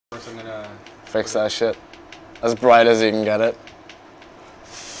First I'm gonna fix that shit. As bright as you can get it.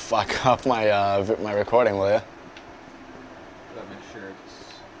 Fuck up my my recording, will ya? gotta make sure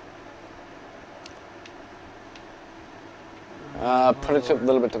it's... Put it a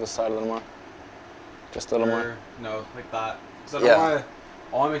little bit to the side a little more. Just a little more. No, like that. Because I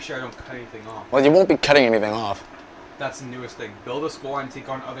wanna make sure I don't cut anything off. Well, you won't be cutting anything off. That's the newest thing. Build a squad and take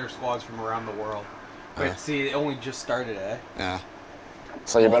on other squads from around the world. But see, it only just started, eh? Yeah.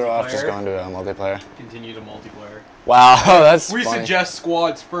 So you're better off just going to a multiplayer. Continue to multiplayer. Wow, that's We funny. suggest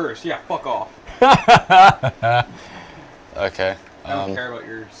squads first. Yeah, fuck off. Okay. I don't care about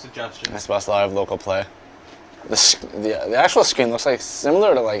your suggestions. It's best live local play. The actual screen looks like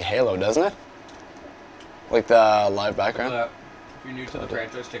similar to like Halo, doesn't it? Like the live background. If you're new to the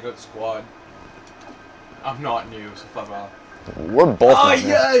franchise, check out Squad. I'm not new, so fuck off. We're both. Oh not new.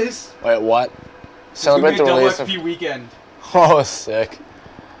 yes! Wait, what? Celebrate the release of. XP weekend. Oh, sick.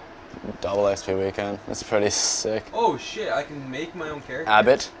 Double XP weekend. That's pretty sick. Oh shit! I can make my own character.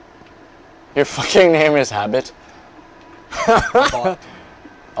 Abbott. Your fucking name is Abbott. Bot.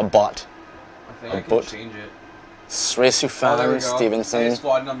 A bot. I think I can change it. Sresufan Stevenson. Hey,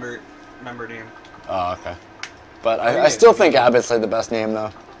 squad member name. Oh, okay. But I still think Abbott's like the best name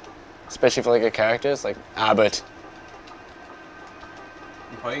though. Especially for like a character, it's like Abbott.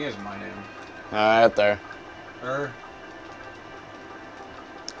 I'm putting as my name. Alright, there.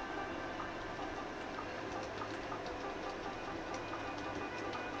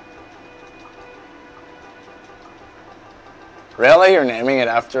 Really? You're naming it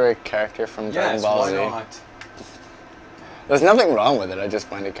after a character from Dragon Ball Z? Why not? There's nothing wrong with it, I just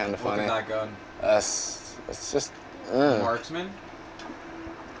find it kind of funny. Look at that gun. It's just... Marksman?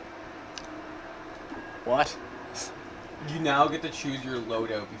 What? You now get to choose your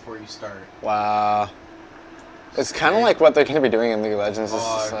loadout before you start. Wow. It's kind of like what they're going to be doing in League of Legends. It's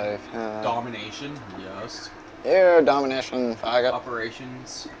just like... Domination? Yes. Ew, domination. Faggot.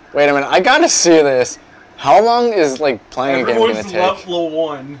 Operations. Wait a minute, I gotta see this. How long is like playing a game gonna take? Level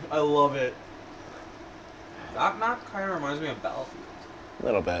 1. I love it. That map kind of reminds me of Battlefield. A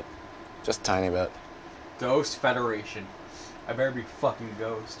little bit. Just a tiny bit. Ghost Federation. I better be fucking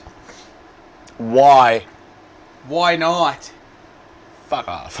Ghost. Why? Why not? Fuck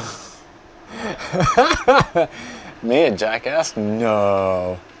off. Me, a jackass?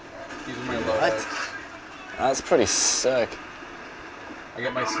 No. These are my loadouts. That's pretty sick. I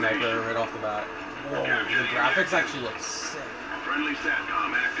get my sniper right off the bat. Whoa, the graphics actually look sick. Friendly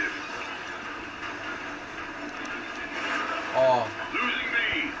SATCOM active. Oh. Losing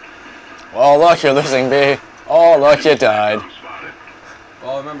B. Oh, look, you're losing B. Oh, look, you died.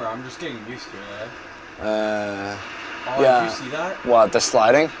 Well, remember, I'm just getting used to it, Oh, yeah. Did you see that? What, they're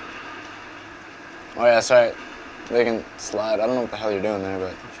sliding? Oh, yeah, that's right. They can slide. I don't know what the hell you're doing there,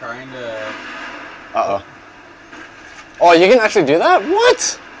 but... I'm trying to... Uh-oh. Oh, you can actually do that?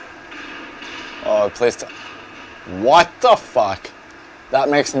 What? Oh, please. What the fuck? That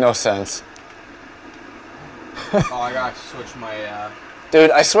makes no sense. Oh, I gotta switch my, Dude,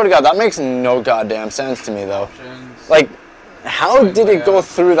 I swear to God, that makes no goddamn sense to me, though. options. Like, how did it go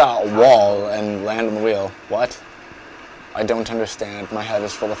through that wall and land on the wheel? What? I don't understand. My head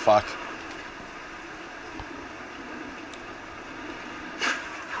is full of fuck.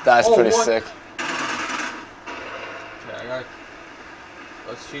 That's pretty sick.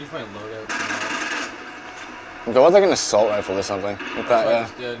 Let's change my loadout. Go with like an assault rifle or something. Like that, I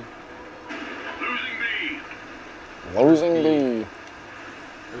just did. Losing B. Losing B.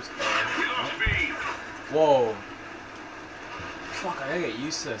 There's We lost B. Whoa. Fuck, I gotta get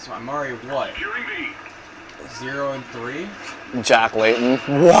used to this. I'm already what? Securing B. 0 and 3? Jack Layton.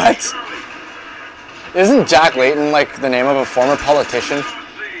 What? Isn't Jack Layton like the name of a former politician? Lost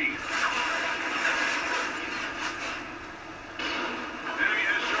C. Enemy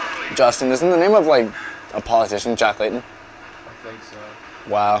has Charlie. Justin, isn't the name of like a politician Jack Layton? I think so.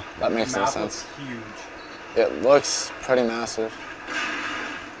 Wow, that makes The no map sense. looks huge. It looks pretty massive.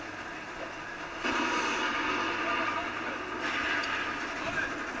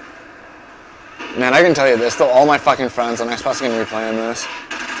 Man, I can tell you this, though all my fucking friends on Xbox are gonna be playing this.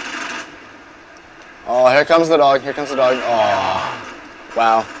 Oh, here comes the dog, here comes the dog. Oh,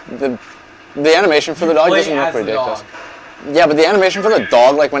 wow. The animation for the dog doesn't look ridiculous. Yeah, but the animation for the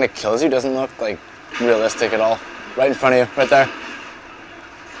dog, like when it kills you, doesn't look like realistic at all. Right in front of you, right there.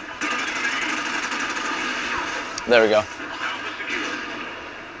 There we go.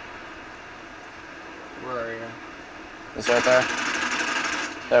 Where are you? It's right there.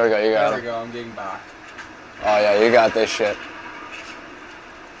 There we go, you got There it. we go, I'm getting back. Oh yeah, you got this shit.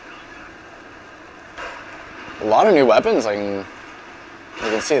 A lot of new weapons I can You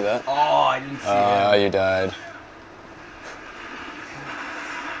can see that. Oh, I didn't see him. You died.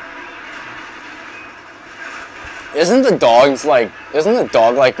 Isn't the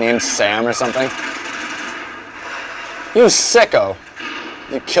dog like named Sam or something? You sicko.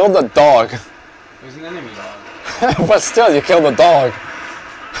 You killed the dog. It was an enemy dog. But still, you killed the dog.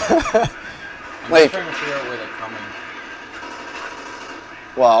 I'm Like- just trying to figure out where they're coming.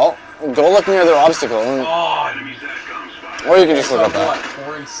 Well, go look near their obstacle, and, Oh, Enemies that comes by. or you can just so look at what, that.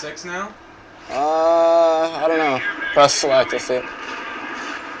 4 and 6 now? I don't know. Press select, let's see it.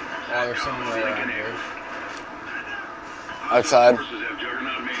 Oh, there's somewhere around here. Outside. Forces have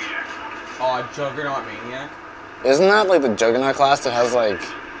Juggernaut Maniac. Oh, Juggernaut Maniac. Isn't that like the Juggernaut class that has like,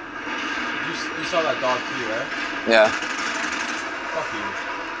 You saw that dog too, right? yeah. Fuck you.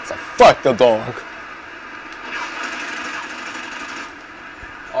 It's like, fuck the dog.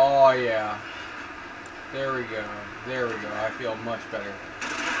 Oh, yeah. There we go. There we go. I feel much better.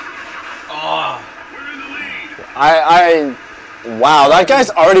 Oh, We're in the lead. Wow, that guy's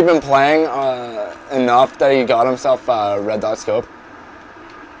already been playing enough that he got himself a red dot scope.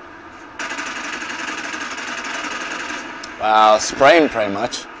 Wow, spraying pretty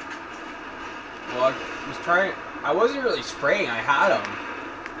much. well, I wasn't really spraying. I had him.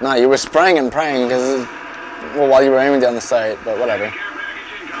 No, you were spraying and praying because, well, while you were aiming down the sight, but whatever. Care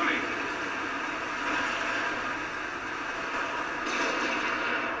package incoming.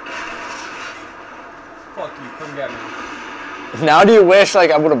 Fuck you. Come get me. Now do you wish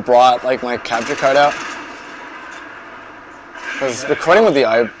like I would have brought like my capture card out? Because recording with the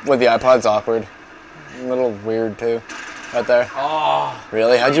iPod's awkward. A little weird too. Right there. Oh,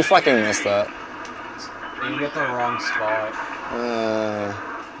 Really? How'd you fucking miss that? aimed at the wrong spot. Uh,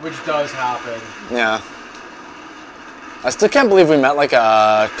 Which does happen. yeah. I still can't believe we met like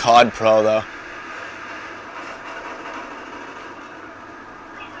a CoD pro though.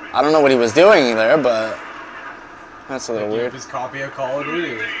 I don't know what he was doing there, but that's a little weird. His copy of Call of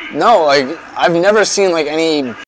Duty. No, like I've never seen like any